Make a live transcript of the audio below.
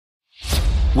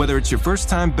Whether it's your first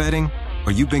time betting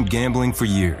or you've been gambling for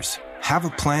years, have a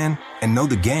plan and know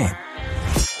the game.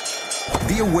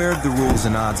 Be aware of the rules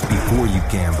and odds before you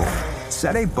gamble.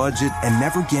 Set a budget and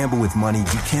never gamble with money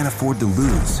you can't afford to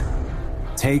lose.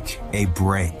 Take a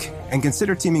break and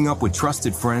consider teaming up with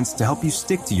trusted friends to help you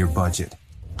stick to your budget.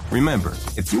 Remember,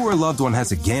 if you or a loved one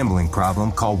has a gambling problem,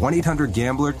 call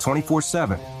 1-800-GAMBLER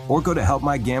 24/7 or go to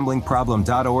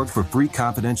helpmygamblingproblem.org for free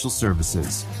confidential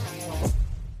services.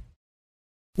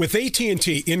 With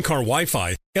AT&T in-car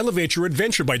Wi-Fi, elevate your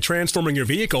adventure by transforming your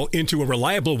vehicle into a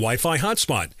reliable Wi-Fi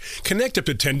hotspot. Connect up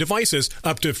to 10 devices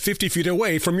up to 50 feet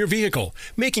away from your vehicle,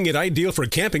 making it ideal for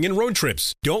camping and road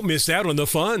trips. Don't miss out on the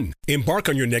fun. Embark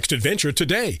on your next adventure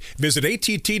today. Visit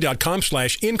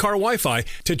att.com/in-car Wi-Fi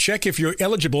to check if you're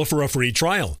eligible for a free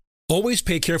trial. Always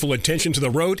pay careful attention to the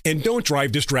road and don't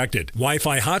drive distracted.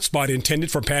 Wi-Fi hotspot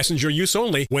intended for passenger use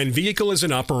only when vehicle is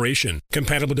in operation.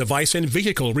 Compatible device and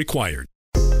vehicle required.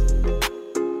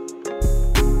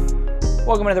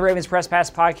 Welcome to the Ravens Press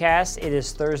Pass Podcast. It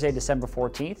is Thursday, December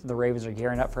 14th. The Ravens are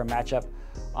gearing up for a matchup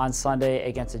on Sunday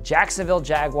against the Jacksonville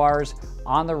Jaguars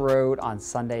on the road on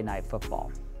Sunday Night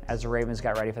Football. As the Ravens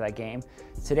got ready for that game,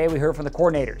 today we heard from the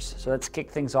coordinators. So let's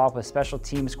kick things off with Special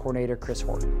Teams Coordinator Chris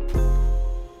Horton.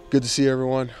 Good to see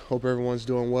everyone. Hope everyone's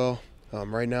doing well.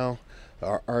 Right now,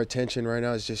 our attention right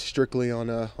now is just strictly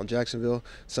on Jacksonville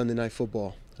Sunday Night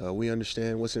Football. We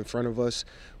understand what's in front of us.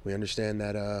 We understand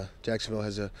that Jacksonville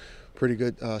has a pretty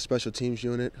good special teams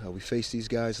unit. We faced these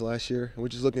guys last year, and we're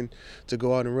just looking to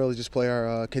go out and really just play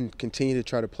our continue to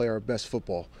try to play our best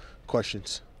football.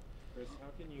 Questions? Chris, how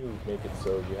can you make it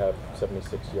so you have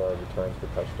 76-yard returns for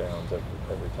touchdowns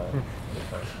every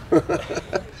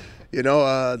time? You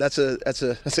know, that's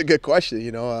a good question.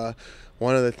 You know,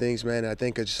 one of the things, man, I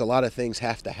think just a lot of things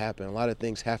have to happen. A lot of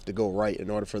things have to go right in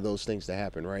order for those things to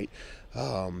happen, right?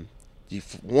 You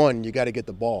got to get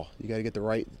the ball. You got to get the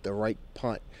right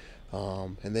punt.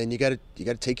 And then you got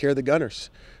to take care of the gunners,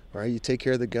 right? You take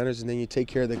care of the gunners, and then you take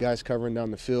care of the guys covering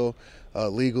down the field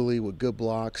legally with good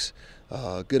blocks,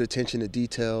 good attention to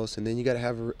details, and then you got to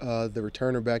have the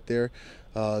returner back there.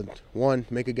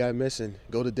 Make a guy miss and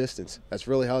go the distance. That's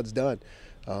really how it's done.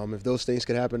 If those things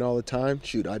could happen all the time,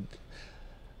 shoot, I'd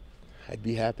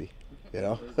be happy. You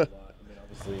know.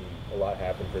 Obviously, a lot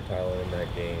happened for Tyler in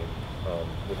that game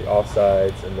with the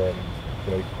offsides, and then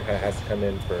he has to come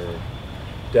in for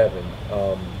Devin.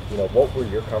 What were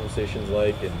your conversations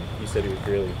like? And he said he was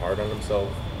really hard on himself.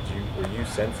 Were you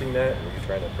sensing that? Were you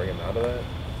trying to bring him out of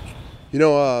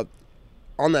that?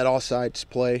 On that offsides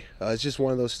play, it's just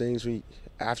one of those things when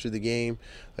after the game,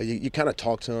 you kind of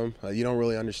talk to him. You don't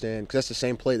really understand because that's the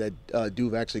same play that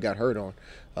Duve actually got hurt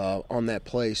on that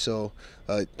play. So,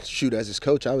 as his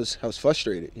coach, I was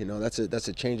frustrated. That's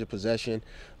a change of possession.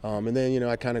 And then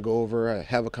I kind of go over, I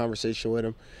have a conversation with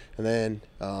him, and then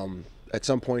at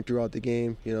some point throughout the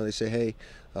game, they say, hey,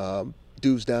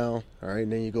 Duve's down, all right,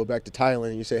 and then you go back to Tylen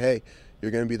and you say, hey,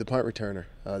 you're going to be the punt returner.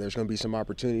 There's going to be some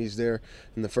opportunities there,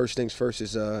 and the first things first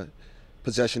is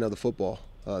possession of the football.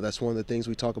 That's one of the things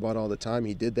we talk about all the time.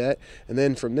 He did that, and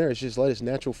then from there, it's just let his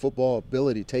natural football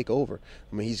ability take over.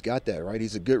 I mean, he's got that, right?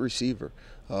 He's a good receiver.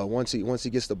 Once he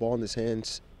gets the ball in his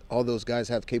hands, all those guys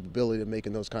have capability of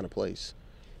making those kind of plays.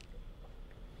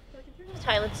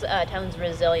 Tylen's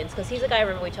resilience, because he's a guy, I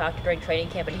remember we talked during training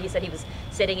camp, and he said he was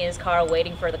sitting in his car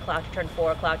waiting for the clock to turn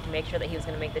 4 o'clock to make sure that he was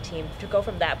going to make the team. To go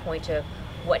from that point to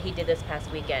what he did this past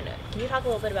weekend, can you talk a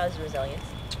little bit about his resilience?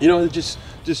 It just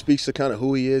speaks to kind of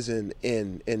who he is and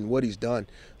what he's done.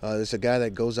 It's a guy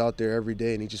that goes out there every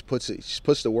day and he just puts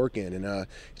the work in, and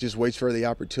he just waits for the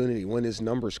opportunity when his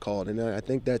number's called. And I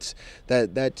think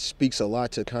that speaks a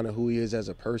lot to kind of who he is as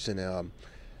a person.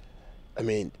 I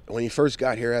mean, when he first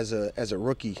got here as a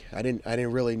rookie, I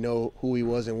didn't really know who he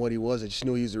was and what he was. I just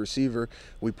knew he was a receiver.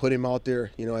 We put him out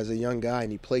there, as a young guy,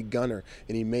 and he played gunner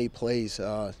and he made plays.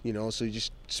 So you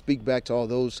just speak back to all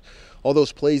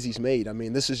those plays he's made. I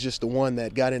mean, this is just the one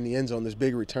that got in the end zone, this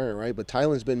big return, right? But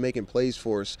Tylen's been making plays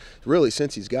for us really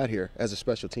since he's got here as a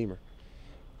special teamer.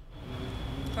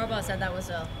 Harbaugh said that was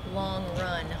a long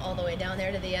run all the way down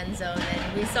there to the end zone,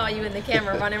 and we saw you in the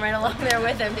camera running right along there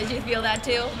with him. Did you feel that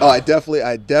too? Oh, I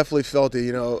definitely felt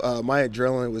it. My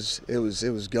adrenaline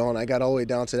was going. I got all the way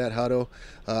down to that huddle.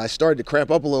 I started to cramp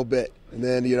up a little bit, and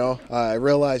then I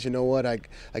realized,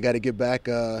 I got to get back.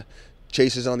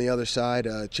 Chase is on the other side.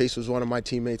 Chase was one of my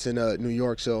teammates in New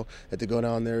York, so I had to go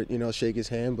down there, shake his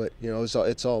hand. But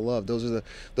it's all love.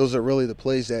 Those are really the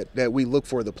plays that we look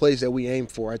for, the plays that we aim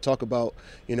for. I talk about,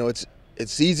 it's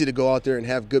it's easy to go out there and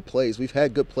have good plays. We've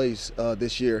had good plays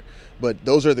this year, but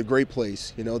those are the great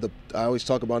plays. You know, I always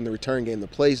talk about in the return game, the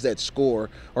plays that score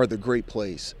are the great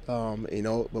plays. You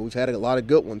know, but we've had a lot of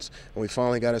good ones, and we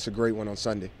finally got us a great one on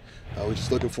Sunday. We're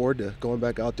just looking forward to going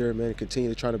back out there, man, and continue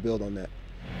to try to build on that.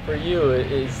 For you,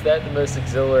 is that the most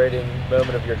exhilarating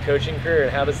moment of your coaching career,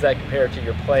 and how does that compare to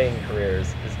your playing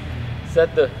careers? Is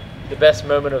that the best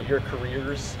moment of your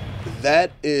careers?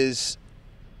 That is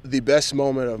the best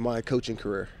moment of my coaching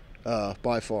career,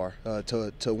 by far.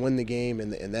 To win the game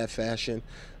in that fashion,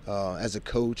 as a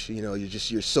coach, you know,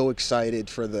 you're so excited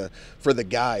for the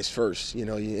guys first, you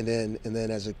know, and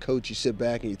then as a coach, you sit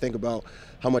back and you think about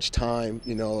how much time,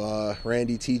 you know,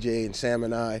 Randy, TJ, and Sam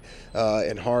and I,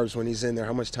 and Harbs when he's in there,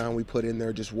 how much time we put in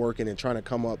there just working and trying to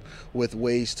come up with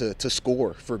ways to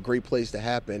score, for great plays to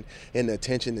happen, and the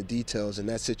attention to details in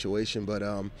that situation. But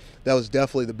that was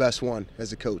definitely the best one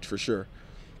as a coach, for sure.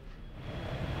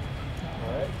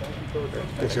 All right, thank you, Coach.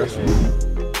 Thanks, guys.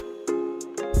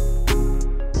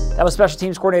 That was Special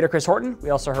Teams Coordinator Chris Horton. We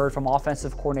also heard from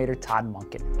Offensive Coordinator Todd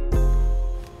Monken.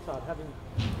 Todd, having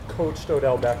coached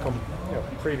Odell Beckham,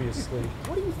 previously,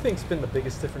 what do you think's been the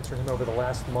biggest difference for him over the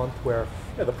last month, where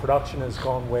the production has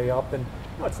gone way up, and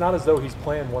it's not as though he's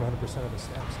playing 100% of the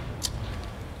snaps?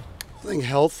 I think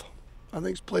health. I think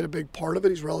he's played a big part of it.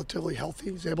 He's relatively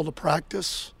healthy. He's able to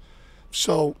practice.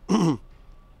 So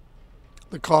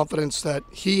the confidence that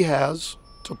he has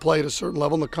to play at a certain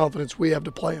level and the confidence we have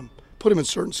to play him, put him in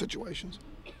certain situations.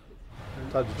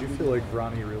 Todd, did you feel like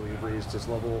Ronnie really raised his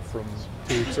level from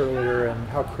 2 weeks earlier, and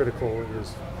how critical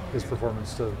is his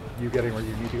performance to you getting where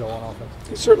you need to go on offense?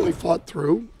 He certainly fought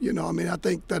through. I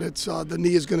think that it's the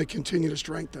knee is going to continue to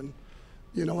strengthen.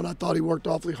 And I thought he worked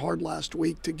awfully hard last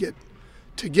week to get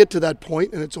to that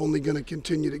point, and it's only going to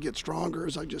continue to get stronger,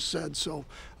 as I just said. So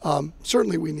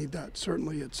certainly we need that.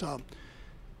 Certainly it's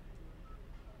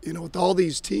with all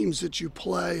these teams that you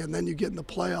play, and then you get in the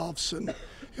playoffs, and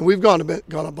we've gone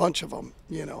a bunch of them,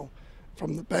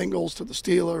 from the Bengals to the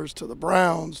Steelers to the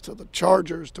Browns to the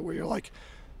Chargers, to where you're like,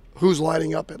 who's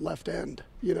lining up at left end,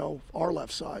 our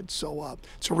left side. So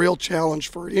it's a real challenge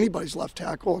for anybody's left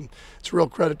tackle, and it's a real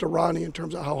credit to Ronnie in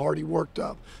terms of how hard he worked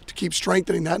to keep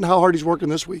strengthening that and how hard he's working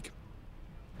this week.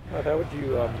 How would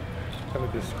you kind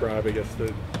of describe, I guess,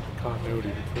 the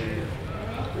continuity between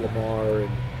Lamar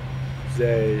and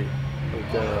Zay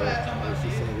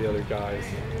versus some of the other guys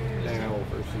now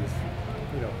versus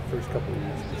first couple of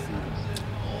years of the season?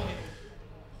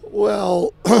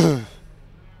 Well,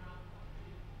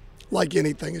 like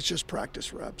anything, it's just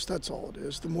practice reps. That's all it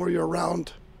is. The more you're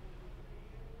around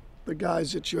the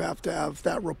guys that you have to have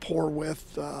that rapport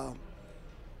with, the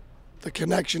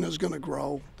connection is going to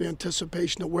grow. The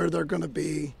anticipation of where they're going to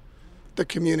be, the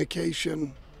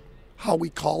communication, how we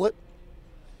call it.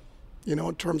 In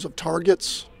terms of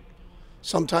targets,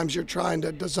 sometimes you're trying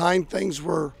to design things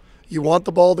where you want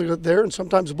the ball there, and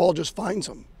sometimes the ball just finds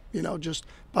them, just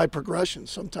by progression.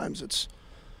 Sometimes it's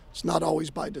not always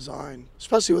by design,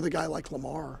 especially with a guy like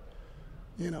Lamar.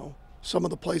 Some of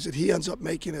the plays that he ends up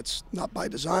making, it's not by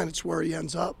design, it's where he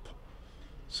ends up.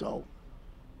 So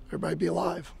everybody be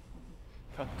alive.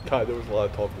 Todd, there was a lot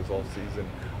of talk this offseason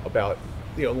about,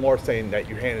 Lamar saying that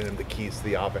you're handing him the keys to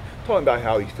the offense, talking about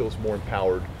how he feels more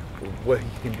empowered, what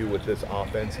he can do with this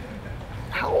offense.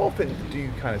 How often do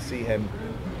you kind of see him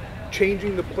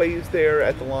changing the plays there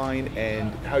at the line,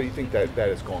 and how do you think that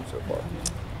has gone so far?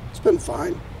 It's been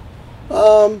fine.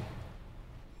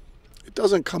 It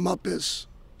doesn't come up as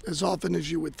often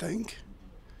as you would think.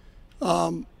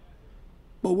 But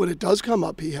when it does come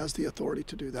up, he has the authority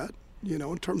to do that,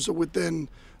 in terms of within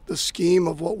the scheme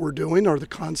of what we're doing or the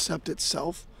concept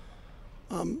itself.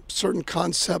 Certain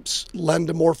concepts lend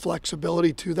to more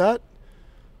flexibility to that.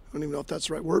 I don't even know if that's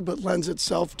the right word, but lends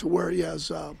itself to where he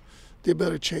has the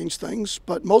ability to change things.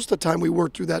 But most of the time we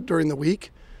work through that during the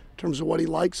week in terms of what he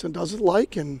likes and doesn't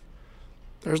like. And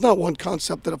there's not one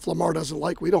concept that if Lamar doesn't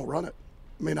like, we don't run it.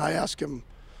 I ask him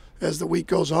as the week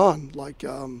goes on,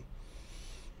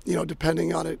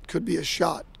 depending on it, could be a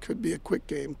shot, could be a quick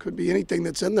game, could be anything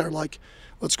that's in there, like,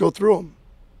 let's go through them.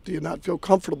 Do you not feel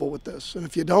comfortable with this? And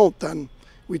if you don't, then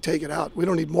we take it out. We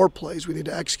don't need more plays. We need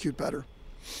to execute better.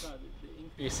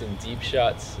 The increase in deep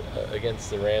shots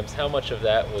against the Rams, how much of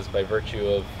that was by virtue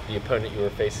of the opponent you were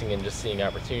facing and just seeing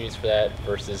opportunities for that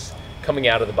versus coming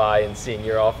out of the bye and seeing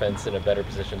your offense in a better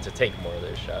position to take more of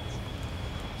those shots?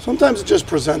 Sometimes it just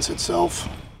presents itself.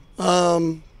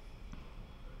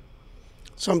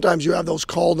 Sometimes you have those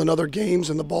called in other games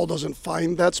and the ball doesn't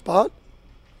find that spot.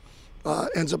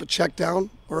 Ends up a check down,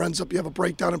 or ends up you have a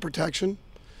breakdown in protection.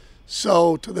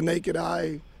 So to the naked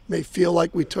eye, may feel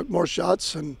like we took more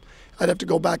shots, and I'd have to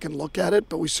go back and look at it,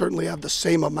 but we certainly have the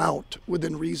same amount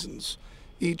within reasons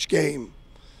each game.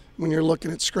 When you're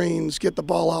looking at screens, get the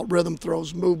ball out, rhythm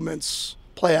throws, movements,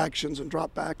 play actions, and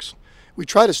dropbacks. We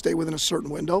try to stay within a certain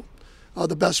window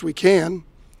the best we can.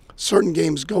 Certain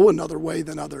games go another way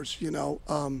than others, Like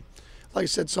I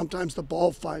said, sometimes the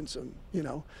ball finds them,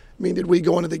 I mean, did we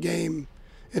go into the game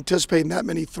anticipating that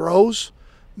many throws?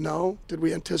 No. Did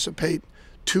we anticipate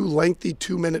 2 lengthy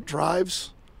 2-minute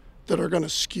drives that are going to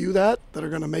skew that are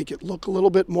going to make it look a little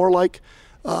bit more like,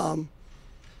 that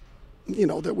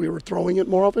we were throwing it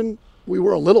more often? We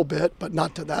were a little bit, but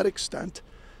not to that extent.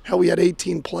 Hell, we had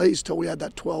 18 plays till we had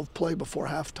that 12 play before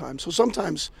halftime. So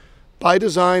sometimes by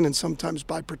design and sometimes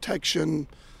by protection,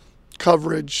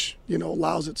 coverage,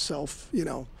 allows itself,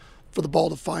 for the ball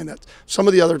to find that. Some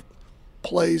of the other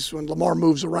plays, when Lamar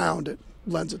moves around, it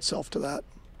lends itself to that.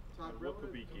 What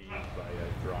could be gained by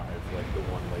a drive like the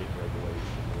one late in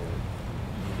regulation where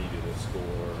you needed a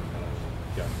score and then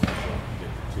you got yourself to get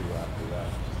to 2 after that,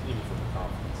 just even from the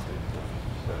confidence standpoint,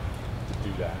 to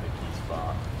do that in a key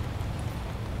spot?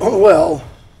 Oh, well,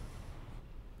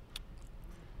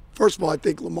 first of all, I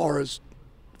think Lamar he's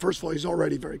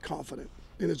already very confident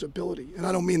in his ability. And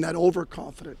I don't mean that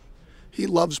overconfident. He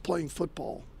loves playing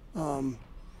football.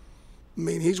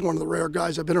 He's one of the rare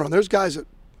guys I've been around. There's guys that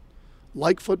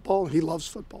like football, and he loves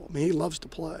football. He loves to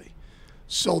play.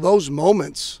 So those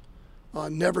moments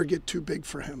never get too big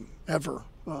for him, ever,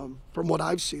 from what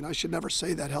I've seen. I should never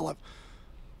say that. Hell,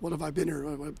 what have I been here,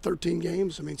 13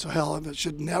 games? So hell, it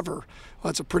should never. Well,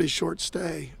 that's a pretty short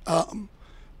stay.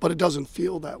 But it doesn't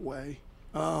feel that way.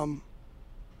 I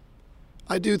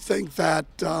do think that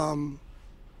the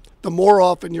more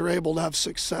often you're able to have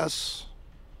success,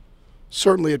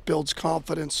 certainly it builds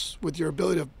confidence with your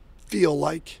ability to feel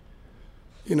like,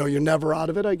 you're never out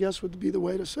of it, I guess would be the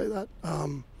way to say that.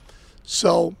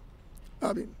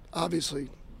 Obviously,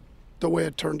 the way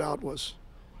it turned out was,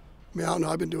 I don't know,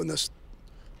 I've been doing this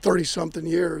 30-something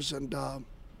years, and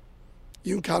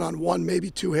you can count on 1, maybe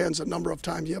 2 hands the number of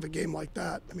times you have a game like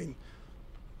that.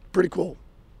 Pretty cool.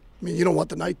 You don't want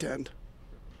the night to end.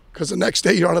 Because the next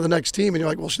day you're on to the next team, and you're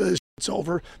like, well, this shit's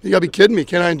over. You got to be kidding me.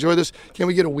 Can I enjoy this? Can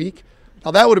we get a week?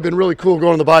 Now, that would have been really cool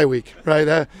going to the bye week,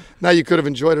 right? Now you could have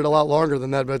enjoyed it a lot longer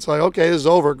than that, but it's like, okay, this is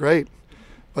over, great.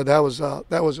 But that was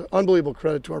unbelievable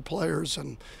credit to our players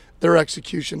and their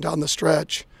execution down the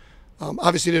stretch.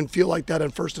 Obviously didn't feel like that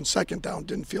on first and second down.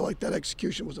 Didn't feel like that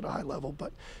execution was at a high level,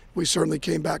 but we certainly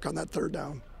came back on that third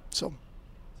down. So,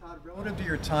 Todd, relative to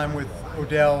your time with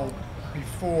Odell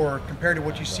before, compared to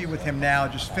what you see with him now,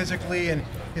 just physically and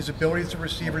his ability as a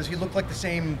receiver, does he look like the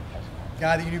same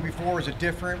guy that you knew before? Is it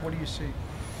different? What do you see?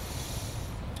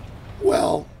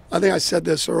 Well, I think I said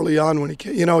this early on when he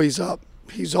came.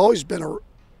 He's always been a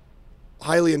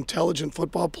highly intelligent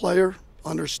football player,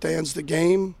 understands the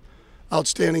game,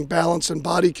 outstanding balance and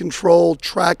body control,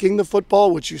 tracking the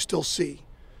football, which you still see.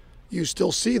 You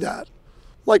still see that.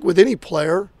 Like with any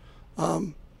player,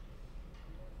 over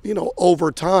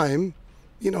time,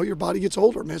 your body gets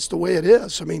older. It's the way it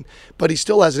is. But he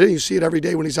still has it in. You see it every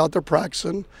day when he's out there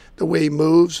practicing, the way he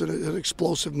moves and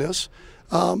explosiveness.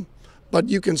 But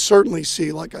you can certainly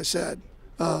see, like I said,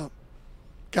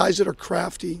 guys that are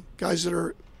crafty, guys that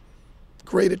are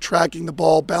great at tracking the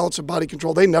ball, balance and body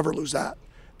control, they never lose that.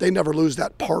 They never lose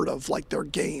that part of their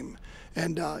game.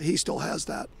 And he still has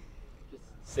that.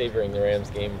 Savoring the Rams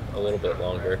game a little bit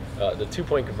longer. The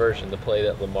 2-point conversion, the play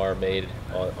that Lamar made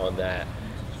on that.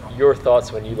 Your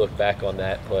thoughts when you look back on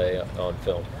that play on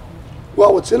film?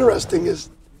 Well, what's interesting is,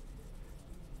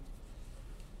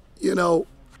 you don't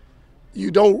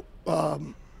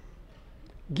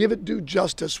give it due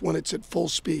justice when it's at full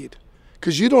speed,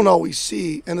 because you don't always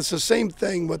see, and it's the same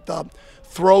thing with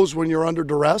throws when you're under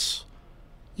duress.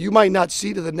 You might not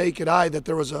see to the naked eye that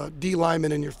there was a D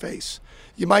lineman in your face.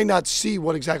 You might not see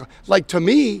what exactly. Like, to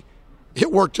me,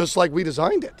 it worked just like we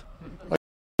designed it.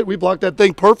 We blocked that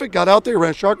thing perfect, got out there,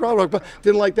 ran shark route,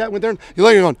 didn't like that, went there, and you're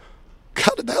like going,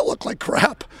 God, did that look like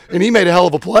crap? And he made a hell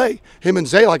of a play. Him and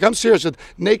Zay, I'm serious, with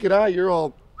naked eye, you're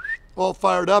all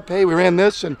fired up. Hey, we ran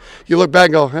this, and you look back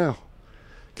and go, oh,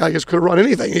 guy just couldn't run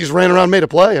anything. He just ran around and made a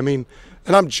play. And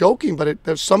I'm joking, but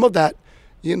there's some of that,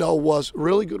 was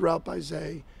really good route by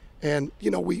Zay. And,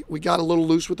 we got a little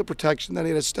loose with the protection. Then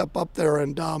he had to step up there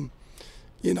and, And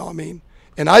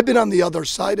I've been on the other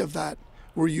side of that,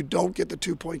 where you don't get the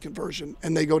 2-point conversion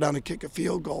and they go down and kick a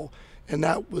field goal. And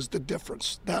that was the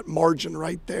difference, that margin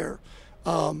right there.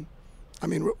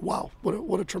 Wow,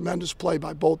 what a tremendous play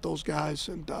by both those guys.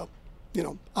 And,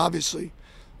 obviously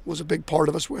was a big part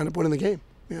of us. We ended up winning the game.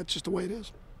 It's just the way it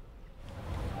is.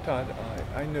 Todd,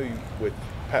 I know you with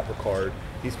Pat Ricard.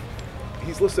 He's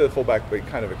he's listed as fullback, but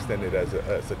kind of extended as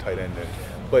a tight end.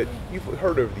 But you've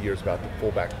heard over the years about the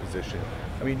fullback position.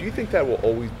 I mean, do you think that will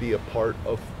always be a part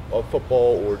of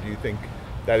football, or do you think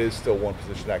that is still one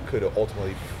position that could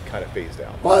ultimately kind of phase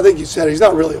down? Well, I think you said he's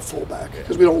not really a fullback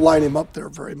because we don't line him up there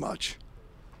very much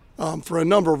for a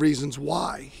number of reasons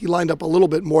why. He lined up a little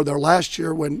bit more there last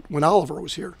year when Oliver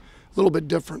was here. A little bit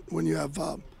different when you have,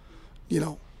 when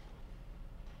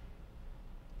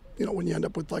you end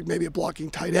up with like maybe a blocking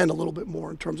tight end a little bit more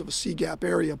in terms of a C-gap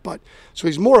area. But so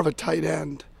he's more of a tight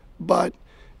end. But,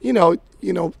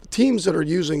 teams that are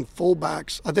using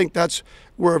fullbacks, I think that's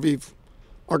where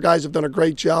our guys have done a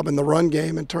great job in the run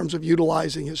game in terms of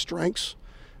utilizing his strengths.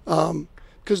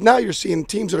 Because now you're seeing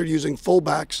teams that are using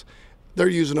fullbacks, they're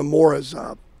using them more as,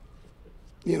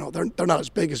 they're not as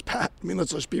big as Pat. I mean,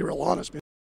 let's just be real honest.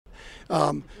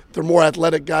 They're more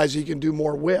athletic guys you can do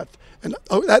more with. And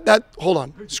hold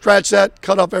on, scratch that,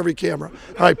 cut off every camera.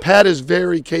 All right, Pat is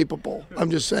very capable. I'm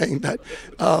just saying that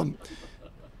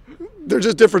they're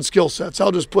just different skill sets.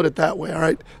 I'll just put it that way, all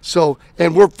right? So,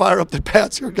 and we're fired up that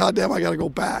Pat's here. Goddamn, I got to go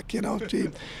back, Gee.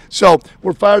 So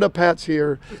we're fired up Pat's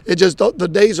here. It just, the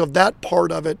days of that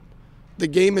part of it, the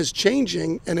game is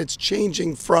changing, and it's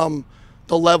changing from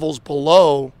the levels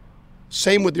below.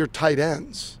 Same with your tight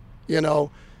ends,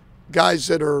 Guys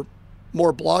that are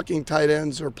more blocking tight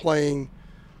ends are playing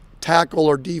tackle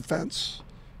or defense.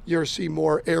 You'll see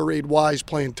more air raid wise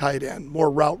playing tight end,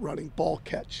 more route running, ball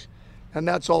catch. And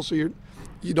that's also you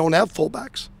don't have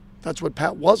fullbacks. That's what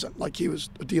Pat wasn't. Like he was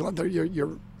a deal there.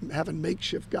 You're having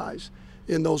makeshift guys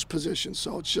in those positions.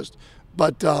 So it's just,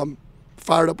 but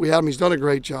fired up we had him. He's done a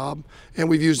great job. And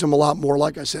we've used him a lot more,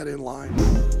 like I said, in line.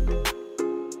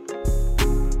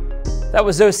 That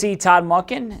was OC Todd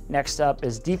Monken. Next up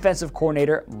is defensive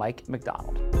coordinator Mike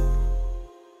McDonald.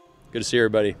 Good to see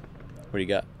everybody. What do you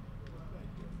got?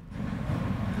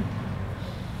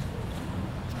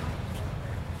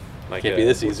 Mike, Can't be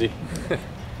this easy.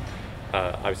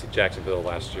 Obviously, Jacksonville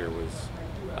last year was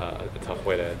a tough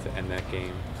way to end that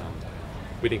game.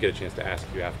 We didn't get a chance to ask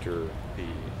you after the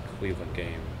Cleveland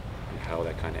game and how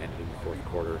that kind of ended in the fourth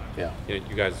quarter. Yeah.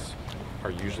 You guys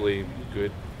are usually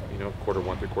good, quarter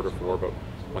one through quarter four, but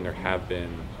when there have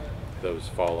been those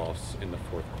fall-offs in the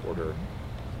fourth quarter,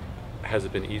 has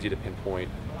it been easy to pinpoint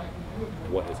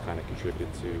what has kind of contributed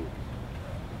to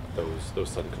those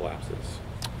sudden collapses?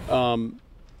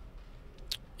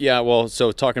 Yeah, well,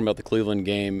 so talking about the Cleveland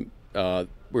game, we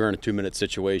were in a 2-minute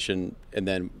situation, and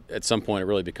then at some point it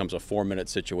really becomes a 4-minute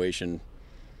situation,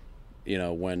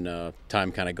 when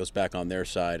time kind of goes back on their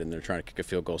side and they're trying to kick a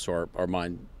field goal, so our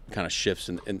mind kind of shifts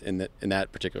in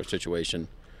that particular situation.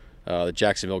 The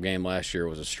Jacksonville game last year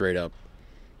was a straight up,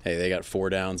 hey, they got 4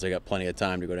 downs, they got plenty of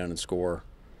time to go down and score.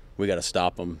 We got to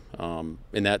stop them.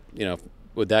 In that,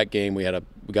 with that game, we got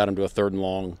them to a 3rd and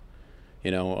long.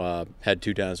 Had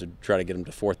 2 downs to try to get them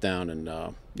to 4th down,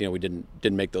 and we didn't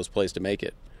make those plays to make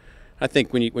it. I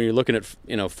think when you're looking at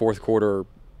fourth quarter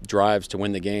drives to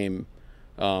win the game,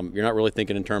 you're not really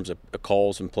thinking in terms of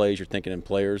calls and plays. You're thinking in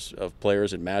players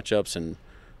and matchups, and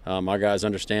our guys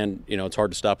understand it's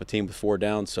hard to stop a team with 4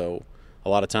 downs. So a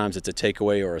lot of times it's a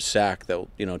takeaway or a sack that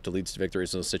to leads to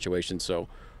victories in those situations. So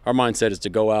our mindset is to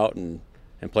go out and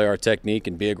play our technique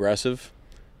and be aggressive,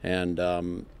 and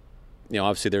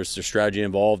obviously there's strategy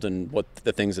involved in what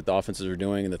the things that the offenses are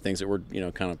doing and the things that we're,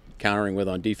 kind of countering with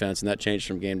on defense, and that changes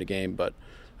from game to game. But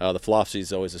the philosophy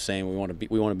is always the same. We want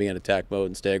to be in attack mode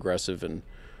and stay aggressive, and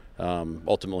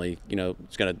ultimately,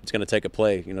 it's gonna take a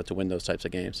play, to win those types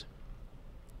of games.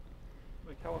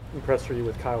 How impressed are you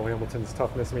with Kyle Hamilton's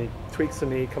toughness? I mean, he tweaks the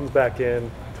knee, comes back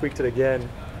in, tweaked it again.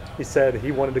 He said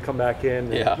he wanted to come back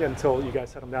in until you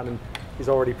guys set him down, and he's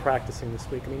already practicing this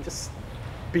week. I mean, just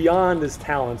beyond his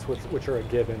talents, which are a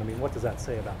given, I mean, what does that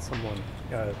say about someone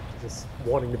just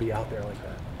wanting to be out there like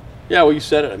that? Yeah, well, you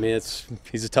said it. I mean,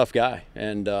 he's a tough guy,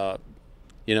 and I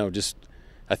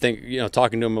think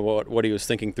talking to him about what he was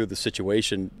thinking through the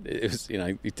situation, it was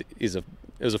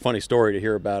it was a funny story to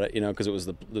hear about it, because it was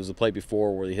the play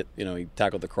before where he hit, he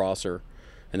tackled the crosser,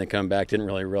 and then come back, didn't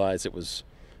really realize it was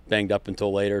banged up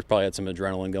until later. Probably had some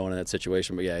adrenaline going in that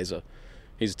situation, but yeah, he's a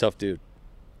tough dude.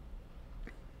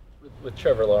 With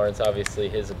Trevor Lawrence, obviously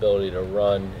his ability to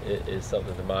run is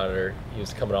something to monitor. He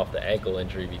was coming off the ankle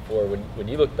injury before. When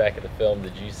you look back at the film,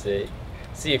 did you see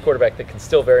a quarterback that can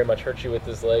still very much hurt you with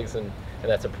his legs, and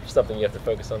that's something you have to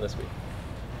focus on this week?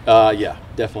 Yeah,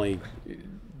 definitely.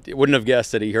 Wouldn't have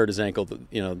guessed that he hurt his ankle,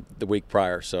 the week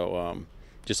prior. So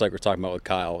just like we're talking about with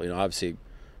Kyle, obviously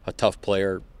a tough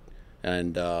player,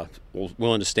 and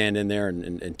willing to stand in there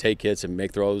and take hits and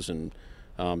make throws and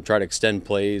try to extend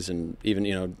plays, and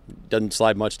even doesn't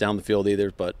slide much down the field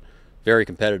either. But very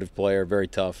competitive player, very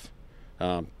tough.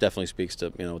 Definitely speaks to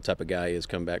what type of guy he is,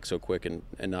 come back so quick and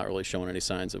not really showing any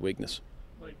signs of weakness.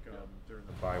 Like during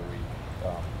the bye week,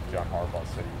 John Harbaugh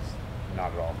said he's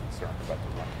not at all concerned about the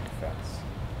run defense.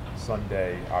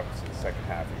 Sunday, obviously the second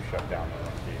half you shut down the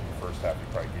run game. The first half you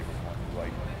probably gave it one you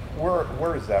like.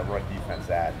 Where is that run defense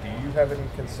at? Do you have any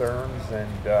concerns, and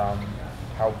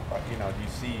how do you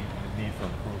see the need for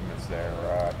improvements there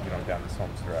down this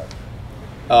home stretch?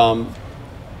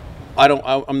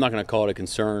 I'm not going to call it a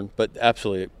concern, but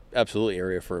absolutely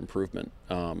area for improvement.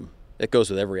 It goes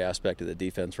with every aspect of the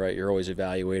defense, right? You're always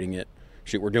evaluating it.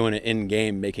 We're doing it in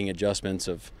game, making adjustments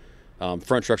of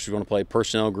front structures we want to play,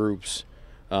 personnel groups.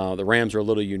 The Rams are a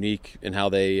little unique in how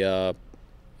they,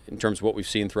 in terms of what we've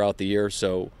seen throughout the year.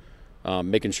 So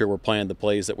making sure we're playing the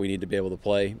plays that we need to be able to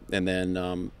play. And then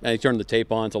and you turn the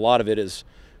tape on. So a lot of it is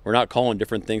we're not calling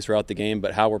different things throughout the game,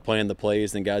 but how we're playing the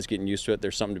plays and guys getting used to it.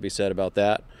 There's something to be said about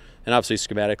that. And obviously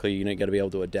schematically, you got to be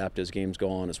able to adapt as games go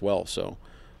on as well. So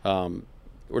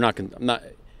we're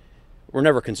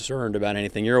never concerned about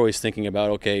anything. You're always thinking about,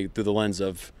 okay, through the lens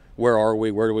of where are we,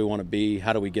 where do we want to be,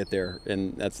 how do we get there,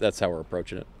 and that's how we're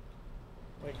approaching it.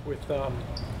 Like with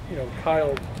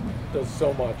Kyle does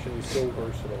so much and he's so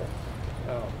versatile.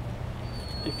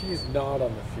 If he's not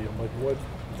on the field, like what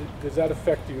does that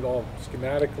affect you at all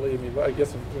schematically? I mean, I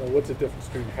guess what's the difference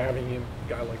between having him, a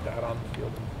guy like that, on the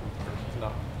field versus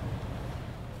not?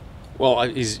 Well,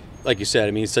 he's like you said.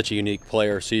 I mean, he's such a unique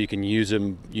player, so you can use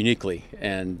him uniquely.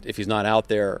 And if he's not out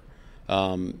there,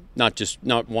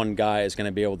 not one guy is going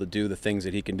to be able to do the things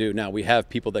that he can do. Now we have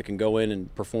people that can go in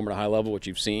and perform at a high level, which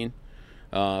you've seen,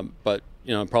 but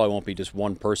it probably won't be just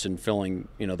one person filling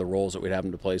the roles that we'd have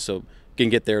him to play. So you can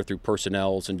get there through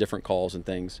personnels and different calls and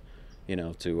things,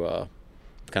 to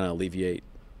kind of alleviate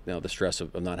the stress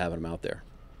of not having him out there.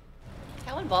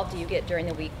 How involved do you get during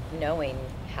the week knowing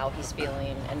how he's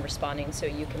feeling and responding so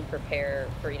you can prepare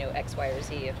for X, Y, or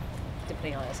Z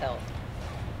depending on his health?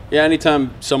 Yeah,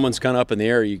 anytime someone's kind of up in the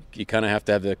air, you kind of have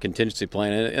to have the contingency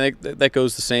plan, and that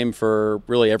goes the same for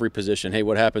really every position. Hey,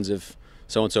 what happens if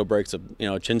so-and-so breaks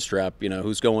a chin strap?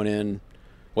 Who's going in?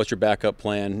 What's your backup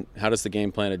plan? How does the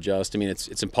game plan adjust? I mean,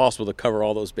 it's impossible to cover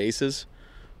all those bases,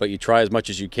 but you try as much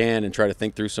as you can and try to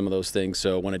think through some of those things.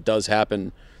 So when it does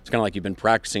happen, it's kind of like you've been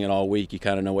practicing it all week. You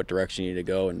kind of know what direction you need to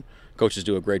go, and coaches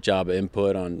do a great job of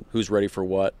input on who's ready for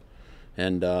what.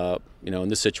 And, in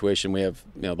this situation, we have,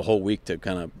 the whole week to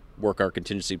kind of work our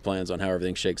contingency plans on how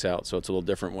everything shakes out. So it's a little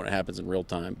different when it happens in real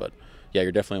time. But, yeah,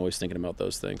 you're definitely always thinking about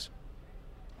those things.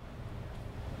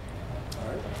 All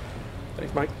right.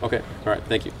 Thanks, Mike. Okay. All right.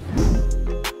 Thank you.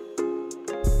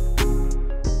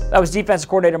 That was defensive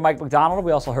coordinator Mike Macdonald.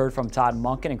 We also heard from Todd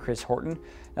Monken and Chris Horton.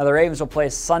 Now, the Ravens will play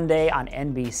Sunday on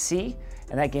NBC,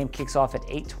 and that game kicks off at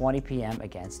 8:20 p.m.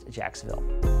 against Jacksonville.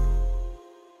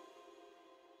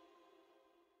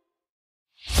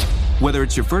 Whether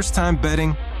it's your first time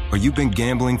betting or you've been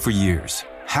gambling for years,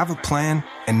 have a plan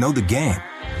and know the game.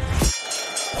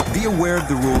 Be aware of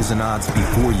the rules and odds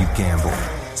before you gamble.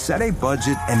 Set a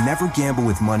budget and never gamble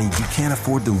with money you can't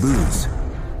afford to lose.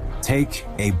 Take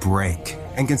a break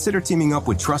and consider teaming up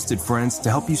with trusted friends to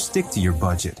help you stick to your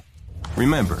budget.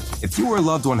 Remember, if you or a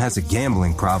loved one has a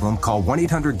gambling problem, call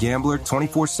 1-800-GAMBLER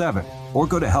 24/7 or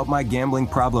go to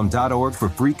helpmygamblingproblem.org for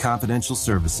free confidential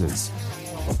services.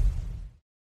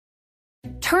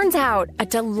 Turns out, a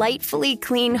delightfully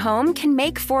clean home can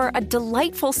make for a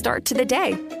delightful start to the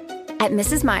day. At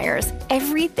Mrs. Meyer's,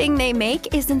 everything they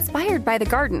make is inspired by the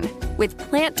garden. With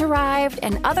plant-derived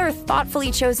and other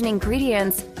thoughtfully chosen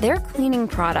ingredients, their cleaning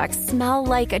products smell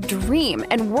like a dream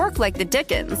and work like the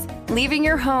Dickens, leaving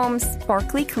your home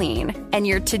sparkly clean and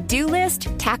your to-do list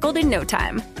tackled in no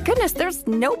time. Goodness, there's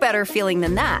no better feeling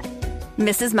than that.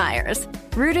 Mrs. Meyer's,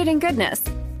 rooted in goodness.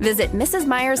 Visit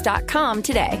mrsmeyers.com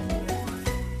today.